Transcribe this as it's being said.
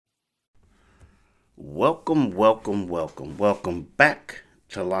Welcome back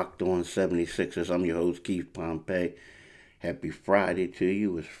to Locked On 76ers. I'm your host, Keith Pompey. Happy Friday to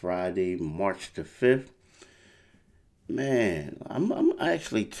you. It's Friday, March the 5th. Man, I'm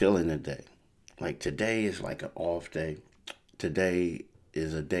actually chilling today. Like, today is like an off day. Today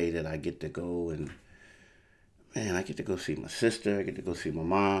is a day that I get to go and, man, I get to go see my sister. I get to go see my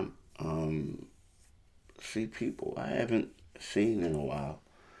mom. See people I haven't seen in a while.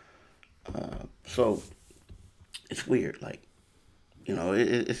 So, it's weird. Like,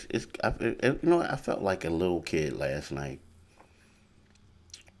 I felt like a little kid last night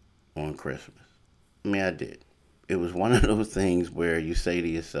on Christmas. I mean, I did. It was one of those things where you say to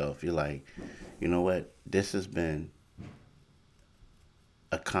yourself, you're like, you know what? This has been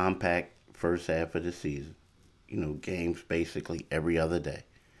a compact first half of the season. Games basically every other day.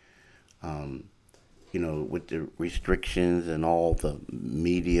 Um, with the restrictions and all the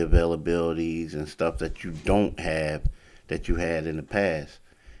media availabilities and stuff that you don't have that you had in the past,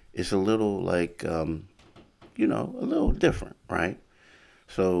 it's a little like, a little different, right?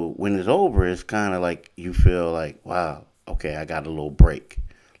 So when it's over, it's kind of like you feel like, wow, okay, I got a little break.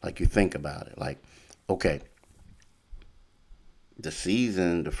 Like you think about it, like, okay, the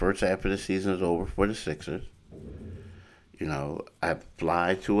first half of the season is over for the Sixers. I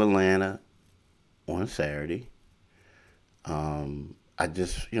fly to Atlanta on Saturday. I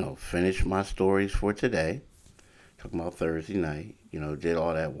just, finished my stories for today. Talking about Thursday night. Did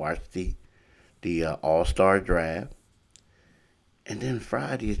all that, watched the All Star draft, and then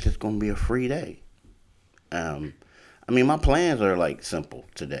Friday is just gonna be a free day. Um, I mean, my plans are like simple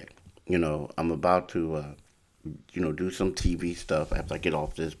today. I'm about to, do some TV stuff after I get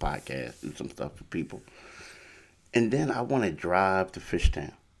off this podcast, do some stuff for people. And then I want to drive to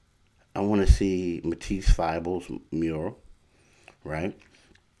Fishtown. I want to see Matisse Feibel's mural, right?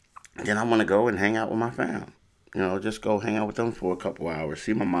 And then I want to go and hang out with my fam. Just go hang out with them for a couple hours.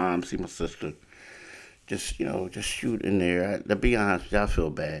 See my mom, see my sister. Just shoot in there. To be honest, with you, I feel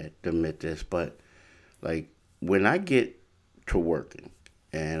bad to admit this, but like when I get to working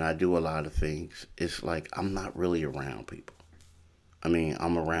and I do a lot of things, it's like I'm not really around people. I mean,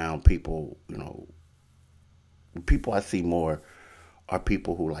 I'm around people, people I see more are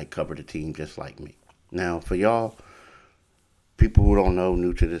people who like cover the team just like me. Now, for y'all, people who don't know,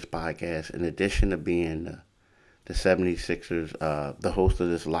 new to this podcast, in addition to being the 76ers, the host of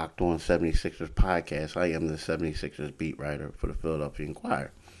this Locked On 76ers podcast, I am the 76ers beat writer for the Philadelphia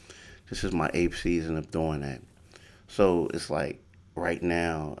Inquirer. This is my eighth season of doing that. So it's like right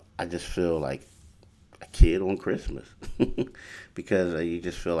now, I just feel like a kid on Christmas because you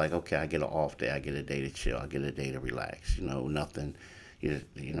just feel like, okay, I get an off day, I get a day to chill, I get a day to relax. Nothing. You're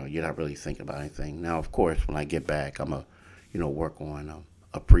not really thinking about anything. Now, of course, when I get back, I'm work on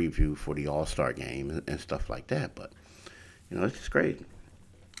a preview for the All Star game and stuff like that. But it's just great.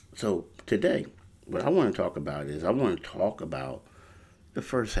 So today, what I want to talk about is I want to talk about the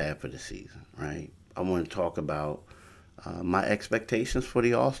first half of the season, right? I want to talk about my expectations for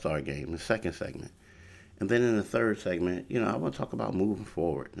the All Star game, the second segment. And then in the third segment, I want to talk about moving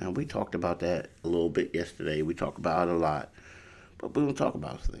forward. Now, we talked about that a little bit yesterday. We talked about it a lot, but we're going to talk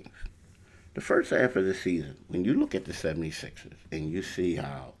about things. The first half of the season, when you look at the 76ers and you see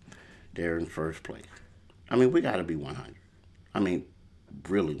how they're in first place, I mean, we got to be 100. I mean,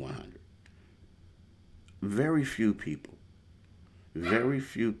 really 100. Very few people, very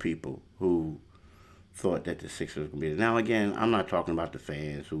few people who thought that the Sixers would be there. Now, again, I'm not talking about the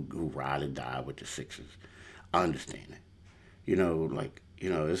fans who ride and die with the Sixers. I understand that.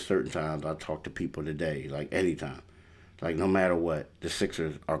 There's certain times I talk to people today, like anytime, like no matter what, the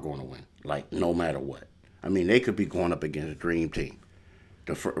Sixers are going to win. Like no matter what. I mean, they could be going up against a dream team,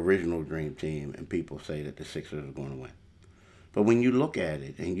 the original dream team, and people say that the Sixers are going to win. But when you look at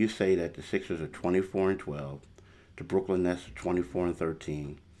it and you say that the Sixers are 24-12, the Brooklyn Nets are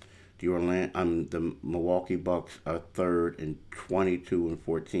 24-13, the Milwaukee Bucks are third and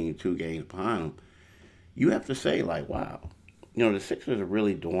 22-14, 2 games behind them, you have to say like, wow, the Sixers are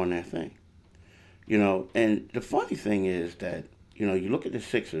really doing their thing. And the funny thing is that you look at the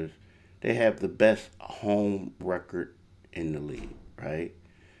Sixers, they have the best home record in the league, right?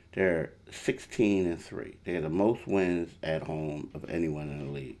 They're 16-3. They have the most wins at home of anyone in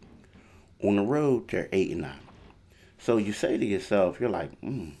the league. On the road, they're 8-9. So you say to yourself, you're like,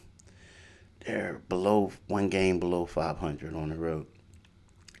 they're below 1 game below 500 on the road,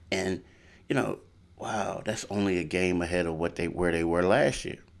 and you know, wow, that's only a game ahead of where they were last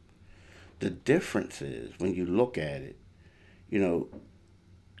year. The difference is when you look at it, you know,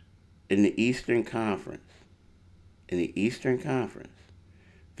 in the Eastern Conference, in the Eastern Conference,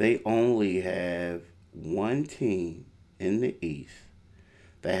 they only have one team in the East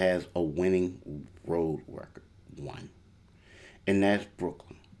that has a winning road record. One. And that's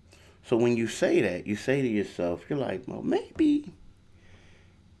Brooklyn. So when you say that, you say to yourself, you're like, well, maybe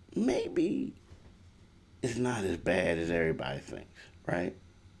it's not as bad as everybody thinks, right?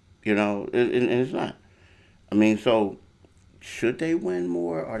 And it's not. I mean, so should they win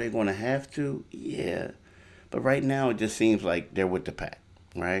more? Are they going to have to? Yeah. But right now, it just seems like they're with the pack,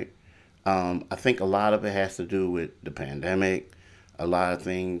 right? I think a lot of it has to do with the pandemic, a lot of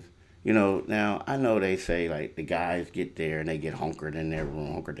things. Now I know they say like the guys get there and they get hunkered in their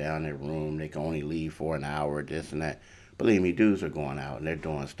room, hunkered down in their room. They can only leave for an hour, this and that. Believe me, dudes are going out and they're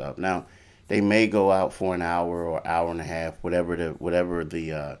doing stuff. Now, they may go out for an hour or hour and a half, whatever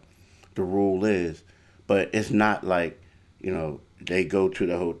the rule is, but it's not like they go to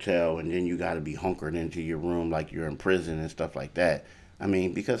the hotel and then you got to be hunkered into your room like you're in prison and stuff like that. I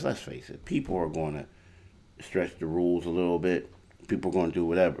mean, because let's face it, people are going to stretch the rules a little bit. People are going to do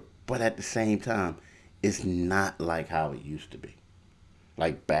whatever. But at the same time, it's not like how it used to be.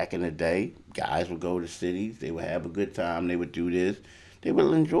 Like back in the day, guys would go to cities, they would have a good time, they would do this, they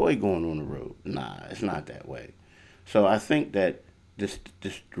would enjoy going on the road. Nah, it's not that way. So I think that this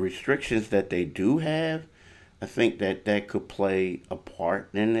restrictions that they do have, I think that that could play a part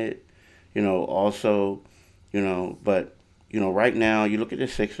in it. Also, but right now you look at the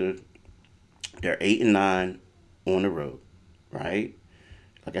Sixers, they're 8-9 on the road, right?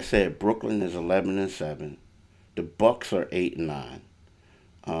 Like I said, Brooklyn is 11-7. The Bucks are 8-9.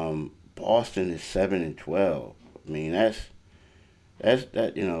 Boston is 7-12. I mean, that's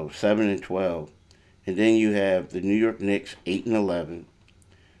that 7-12, and then you have the New York Knicks 8-11,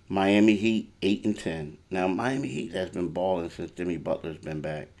 Miami Heat 8-10. Now Miami Heat has been balling since Jimmy Butler's been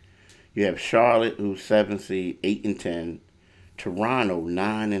back. You have Charlotte, who's 7th seed, 8-10. Toronto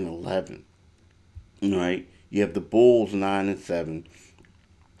 9-11. Right. You have the Bulls 9-7.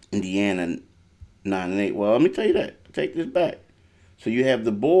 Indiana 9-8. Well, let me tell you that. Take this back. So you have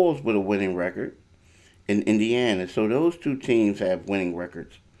the Bulls with a winning record in Indiana. So those two teams have winning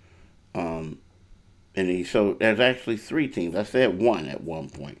records. Um, so there's actually three teams. I said one at one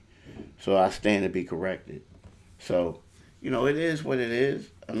point. So I stand to be corrected. So, it is what it is.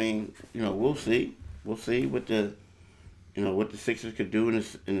 I mean, we'll see. We'll see what the Sixers could do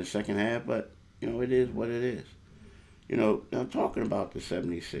in the second half, but it is what it is. Now talking about the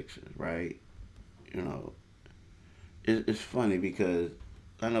 76ers, right? You know, it's funny because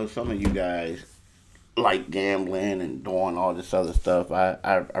I know some of you guys like gambling and doing all this other stuff.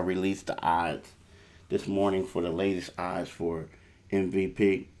 I released the odds this morning for the latest odds for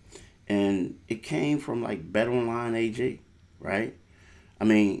MVP, and it came from like BetOnline AG, right? I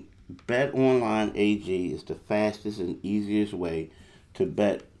mean, BetOnline AG is the fastest and easiest way to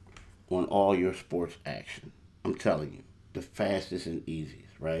bet on all your sports action. I'm telling you, the fastest and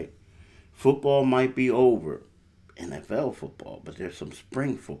easiest, right? Football might be over, NFL football, but there's some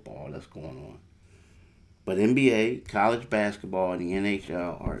spring football that's going on. But NBA, college basketball, and the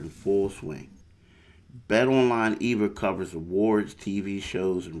NHL are in full swing. BetOnline even covers awards, TV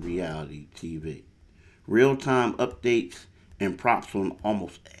shows, and reality TV. Real time updates and props on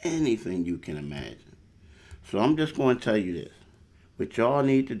almost anything you can imagine. So I'm just going to tell you this. What y'all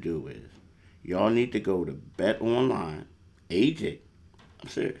need to do is, y'all need to go to BetOnline AJ. I'm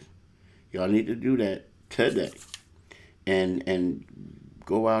serious. Y'all need to do that today, and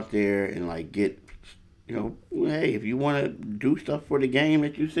go out there and like get, hey, if you want to do stuff for the game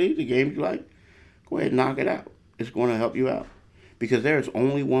that you see, the game you like, go ahead and knock it out. It's going to help you out because there's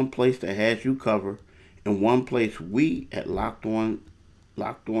only one place that has you covered, and one place we at Locked On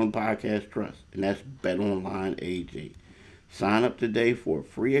Podcast Trust, and that's BetOnline AG. Sign up today for a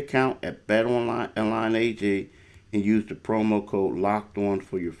free account at BetOnline AG and use the promo code Locked On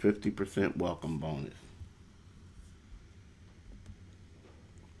for your 50% welcome bonus.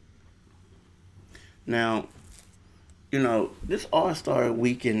 Now, this All Star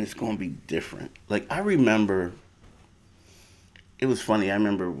weekend is going to be different. Like, I remember, it was funny. I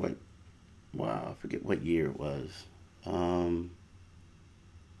remember wow, I forget what year it was. Um,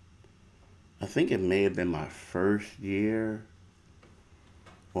 I think it may have been my first year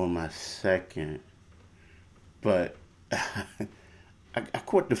or my second, but I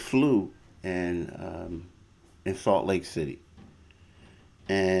caught the flu in Salt Lake City,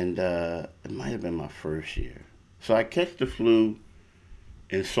 and it might have been my first year. So I catch the flu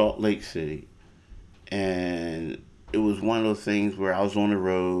in Salt Lake City, and it was one of those things where I was on the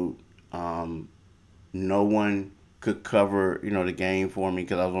road. Um, no one could cover, the game for me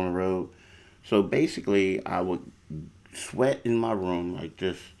because I was on the road. So basically, I would sweat in my room like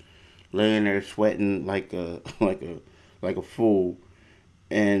this, laying there sweating like a fool,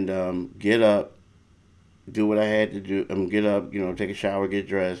 and get up, do what I had to do. Get up, take a shower, get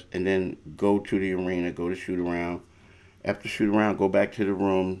dressed, and then go to the arena, go to shoot around. After shoot around, go back to the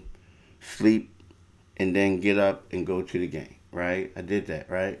room, sleep, and then get up and go to the game. Right? I did that.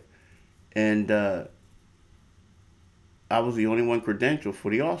 Right? And I was the only one credentialed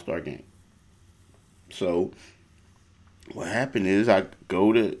for the All Star game. So what happened is I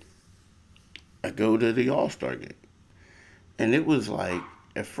go to the All Star game, and it was like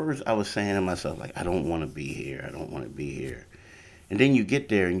at first I was saying to myself like I don't want to be here. I don't want to be here. And then you get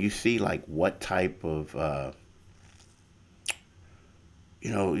there and you see like what type of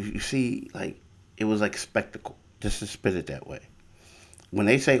you see like it was like spectacle. Just to spit it that way. When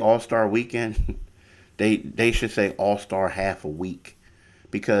they say All Star Weekend, they should say All Star half a week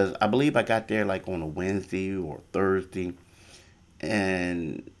because I believe I got there like on a Wednesday or Thursday,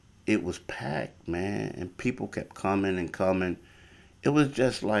 and it was packed, man, and people kept coming and coming. It was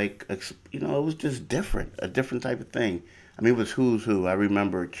just like it was just different, a different type of thing. I mean, it was who's who. I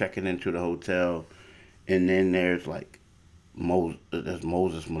remember checking into the hotel, and then there's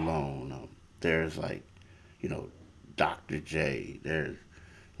Moses Malone. There's like Dr. J. There's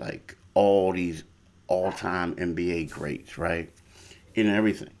like all these all-time NBA greats, right? And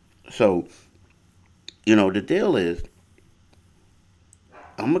everything. So the deal is,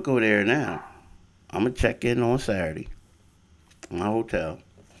 I'm gonna go there now. I'm gonna check in on Saturday, in my hotel,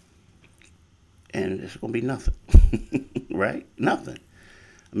 and it's gonna be nothing, right? Nothing.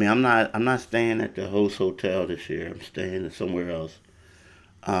 I mean, I'm not staying at the host hotel this year. I'm staying somewhere else.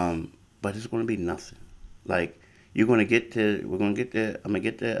 But it's gonna be nothing. Like we're gonna get to. I'm gonna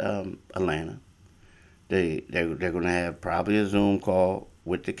get to Atlanta. They're gonna have probably a Zoom call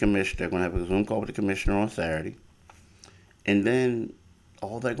with the commissioner. They're gonna have a Zoom call with the commissioner on Saturday, and then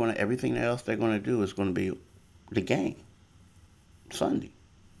everything else they're gonna do is gonna be the game Sunday.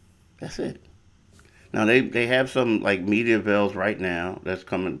 That's it. Now they have some like media bills right now that's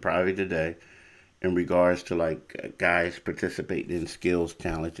coming probably today in regards to like guys participating in skills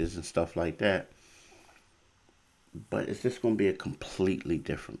challenges and stuff like that. But it's just going to be a completely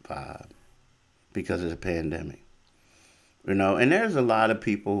different vibe because of the pandemic. And there's a lot of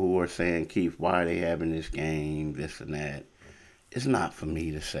people who are saying, Keith, why are they having this game, this and that? It's not for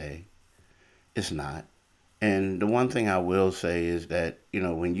me to say. It's not. And the one thing I will say is that,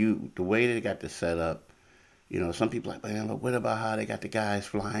 the way they got this set up, some people are like, man, but what about how they got the guys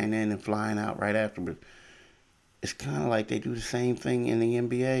flying in and flying out right afterwards? It's kind of like they do the same thing in the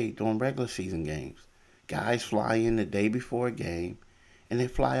NBA during regular season games. Guys fly in the day before a game and they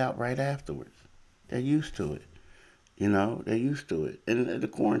fly out right afterwards. They're used to it. They're used to it. And the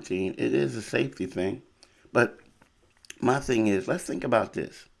quarantine, it is a safety thing. But my thing is, let's think about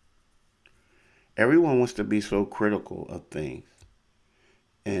this. Everyone wants to be so critical of things.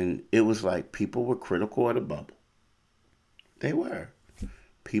 And it was like people were critical of the bubble. They were.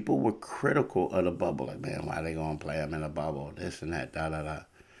 People were critical of the bubble. Like, man, why are they going to play them in a bubble? This and that, da da da.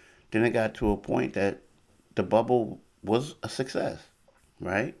 Then it got to a point that the bubble was a success,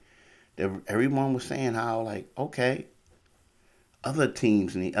 right? Everyone was saying how, like, okay, other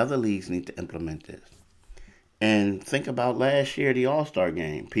teams and the other leagues need to implement this. And think about last year, the All Star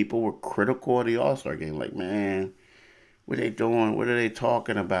game. People were critical of the All Star game. Like, man, what are they doing? What are they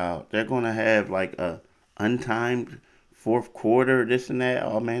talking about? They're going to have like a untimed fourth quarter, this and that.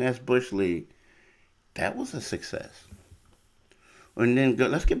 Oh man, that's Bush League. That was a success. And then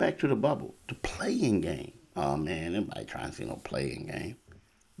let's get back to the bubble, the playing game. Oh man, nobody trying to see no playing game.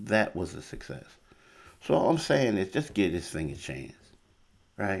 That was a success. So all I'm saying is just give this thing a chance,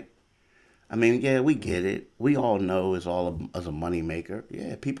 right? I mean, yeah, we get it. We all know it's all as a money maker.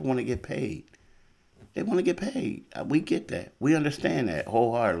 Yeah, people want to get paid. They want to get paid. We get that. We understand that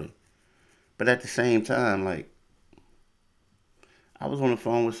wholeheartedly. But at the same time, like I was on the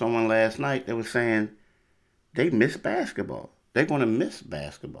phone with someone last night that was saying they miss basketball. They're going to miss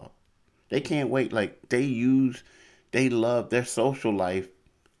basketball. They can't wait. Like they love their social life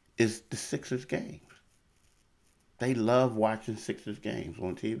is the Sixers games. They love watching Sixers games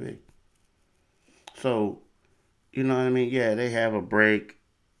on TV. So, you know what I mean? Yeah, they have a break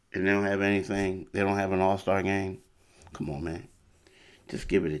and they don't have anything. They don't have an All Star game. Come on, man. Just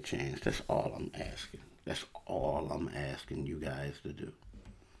give it a chance. That's all I'm asking. That's all I'm asking you guys to do.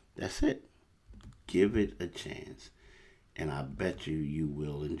 That's it. Give it a chance. And I bet you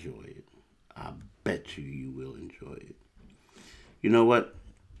will enjoy it. I bet you will enjoy it. You know what?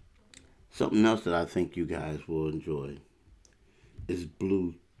 Something else that I think you guys will enjoy is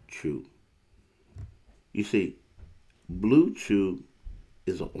Blue Chew. You see, Blue Chew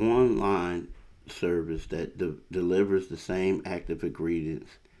is an online service that delivers the same active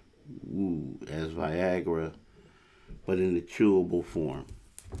ingredients as Viagra, but in the chewable form.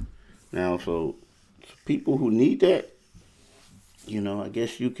 Now, so people who need that, I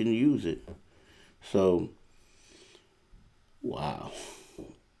guess you can use it. So, wow.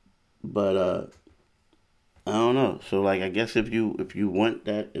 But I don't know. So, like, I guess if you want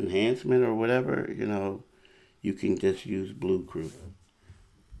that enhancement or whatever, you can just use Blue Crew.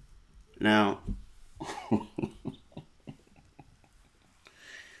 Now, I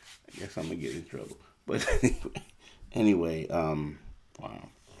guess I'm gonna get in trouble. But anyway, wow.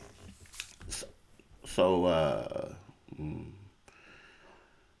 So, so, mm,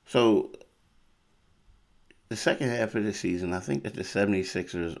 so the second half of the season, I think that the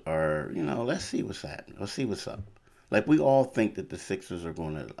 76ers are, let's see what's happening. Let's see what's up. Like, we all think that the Sixers are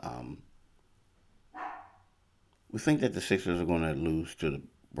going to, we think that the Sixers are going to lose to the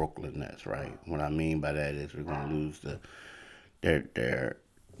Brooklyn Nets, right? What I mean by that is we're going to lose their their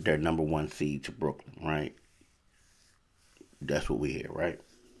their number one seed to Brooklyn, right? That's what we hear, right?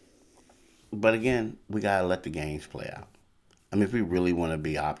 But again, we gotta let the games play out. I mean, if we really want to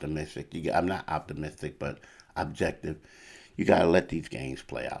be optimistic, I'm not optimistic, but objective. You gotta let these games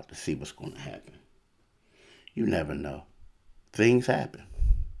play out to see what's going to happen. You never know. Things happen.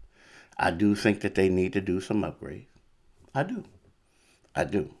 I do think that they need to do some upgrades. I do. I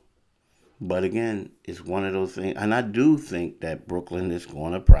do. But again, it's one of those things, and I do think that Brooklyn is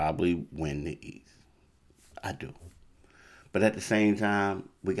going to probably win the East. I do. But at the same time,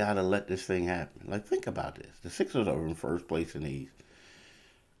 we got to let this thing happen. Like, think about this. The Sixers are in first place in the East.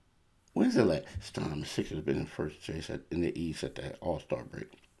 When's the last time the Sixers have been in first place in the East at the All Star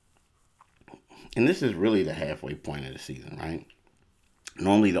break? And this is really the halfway point of the season, right?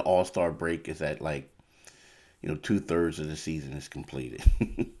 Normally, the All Star break is at like, 2/3 of the season is completed.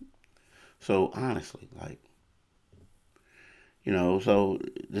 So, honestly, like, so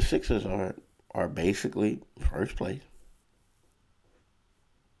the Sixers are basically first place.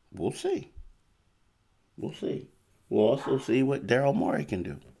 We'll see. We'll see. We'll also see what Daryl Morey can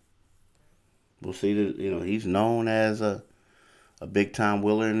do. We'll see that he's known as a big time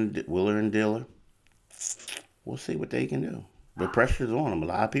willer and dealer. We'll see what they can do. The pressure's on him. A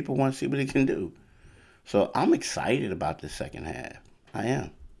lot of people want to see what he can do. So I'm excited about the second half. I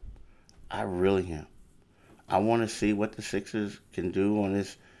am. I really am. I want to see what the Sixers can do on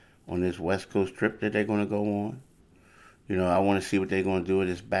this West Coast trip that they're going to go on. I want to see what they're going to do with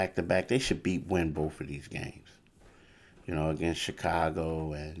this back to back. They should win both of these games. Against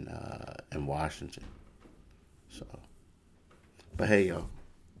Chicago and Washington. So, but hey, y'all,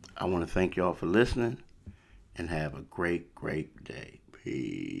 I want to thank y'all for listening and have a great, great day.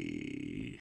 Peace.